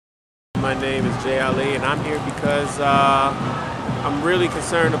My name is Jay Ali, and I'm here because I'm really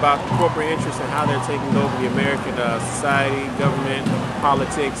concerned about corporate interests and how they're taking over the American society, government,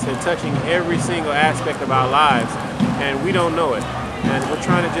 politics, and touching every single aspect of our lives, and we don't know it. And we're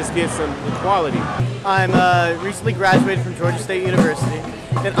trying to just get some equality. I'm recently graduated from Georgia State University,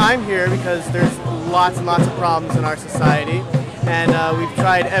 and I'm here because there's lots and lots of problems in our society, and we've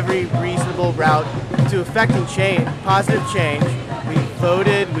tried every reasonable route to effecting change, positive change. We've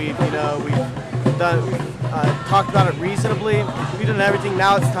voted, we've talked about it reasonably. We've done everything.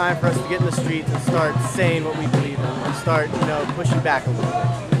 Now it's time for us to get in the streets and start saying what we believe in and start, pushing back a little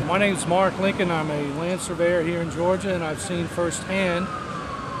bit. My name is Mark Lincoln. I'm a land surveyor here in Georgia, and I've seen firsthand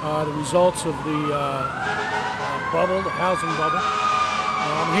the results of the bubble, the housing bubble.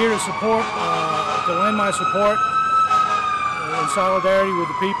 I'm here to support, to lend my support in solidarity with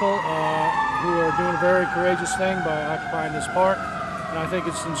the people who are doing a very courageous thing by occupying this park. And I think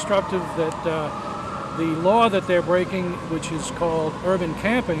it's instructive that the law that they're breaking, which is called urban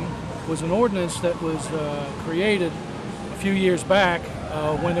camping, was an ordinance that was created a few years back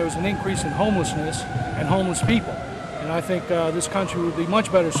when there was an increase in homelessness and homeless people. And I think this country would be much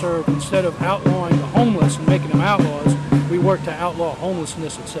better served, instead of outlawing the homeless and making them outlaws, we work to outlaw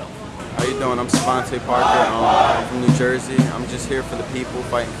homelessness itself. How you doing? I'm Savante Parker. I'm from New Jersey. I'm just here for the people,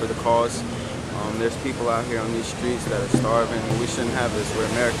 fighting for the cause. There's people out here on these streets that are starving, and we shouldn't have this. We're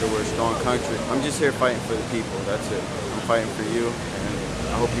America, we're a strong country. I'm just here fighting for the people, that's it. I'm fighting for you, and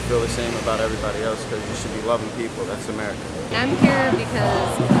I hope you feel the same about everybody else, because you should be loving people. That's America. I'm here because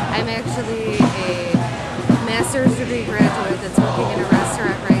I'm actually a master's degree graduate that's working in a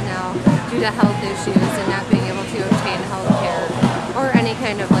restaurant right now due to health issues and not being able to obtain health care or any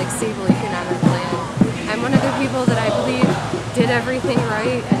kind of stable economic plan. I'm one of the people that I believe did everything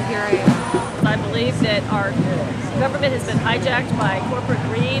right, and here I am. I believe that our government has been hijacked by corporate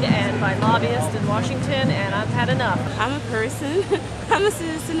greed and by lobbyists in Washington, and I've had enough. I'm a person. I'm a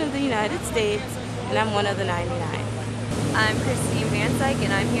citizen of the United States, and I'm one of the 99. I'm Christine Van Dyke,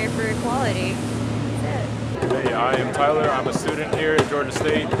 and I'm here for equality. That's it. Hey, I am Tyler. I'm a student here at Georgia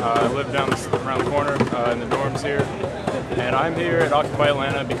State. I live around the corner in the dorms here. And I'm here at Occupy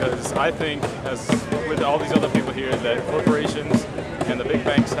Atlanta because I think, as with all these other people here, that corporations and the big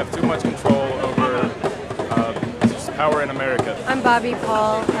banks have too much control over power in America. I'm Bobby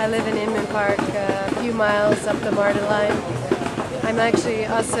Paul. I live in Inman Park, a few miles up the MARTA line. I'm actually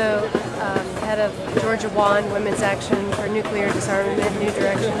also head of Georgia WAN, Women's Action for Nuclear Disarmament, New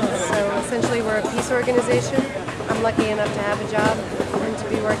Directions. So essentially we're a peace organization. I'm lucky enough to have a job and to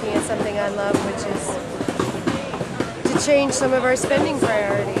be working at something I love, which is to change some of our spending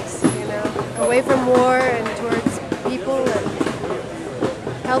priorities, away from war and towards people and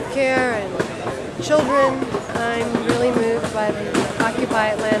healthcare and children. I'm really moved by the Occupy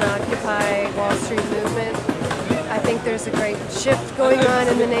Atlanta, Occupy Wall Street movement. I think there's a great shift going on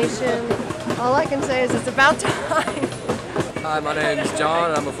in the nation. All I can say is it's about time. Hi, my name is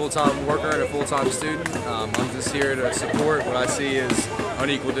John, and I'm a full-time worker and a full-time student. I'm just here to support what I see as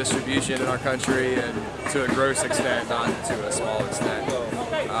unequal distribution in our country, and to a gross extent, not to a small extent. But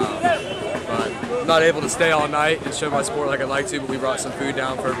I'm not able to stay all night and show my support like I'd like to, but we brought some food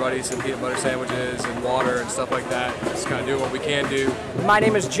down for everybody, some peanut butter sandwiches and water and stuff like that. Just kind of do what we can do. My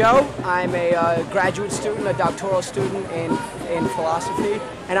name is Joe. I'm a graduate student, a doctoral student in philosophy,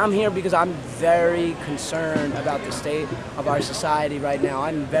 and I'm here because I'm very concerned about the state of our society right now.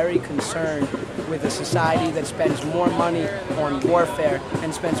 I'm very concerned with a society that spends more money on warfare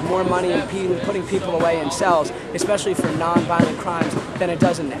and spends more money in putting people away in cells, especially for non-violent crimes, than it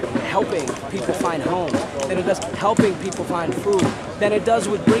does in helping people find homes, than it does helping people find food, than it does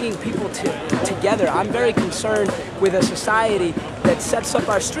with bringing people together. I'm very concerned with a society that sets up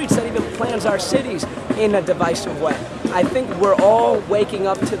our streets, that even plans our cities in a divisive way. I think we're all waking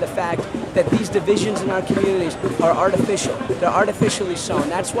up to the fact that these divisions in our communities are artificial. They're artificially sown.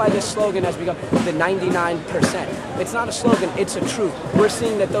 That's why this slogan has become the 99%. It's not a slogan, it's a truth. We're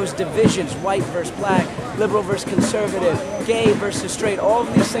seeing that those divisions, white versus black, liberal versus conservative, gay versus straight, all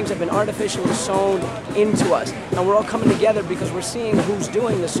of these things have been artificially sown into us. And we're all coming together because we're seeing who's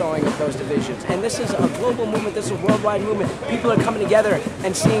doing the sowing of those divisions. And this is a global movement, this is a worldwide movement. People are coming together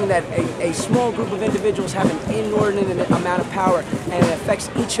and seeing that a small group of individuals have an inordinate amount of power, and it affects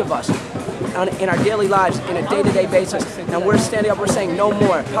each of us in our daily lives, in a day-to-day basis. And we're standing up, we're saying no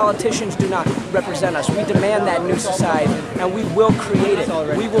more. Politicians do not represent us. We demand that new society, and we will create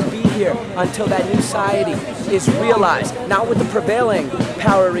it. We will be here here until that new society is realized, not with the prevailing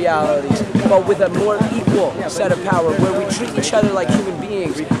power realities, but with a more equal set of power where we treat each other like human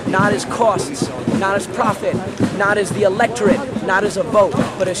beings, not as costs, not as profit, not as the electorate, not as a vote,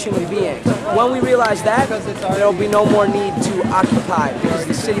 but as human beings. When we realize that, there will be no more need to occupy because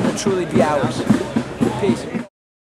the city will truly be ours. Peace.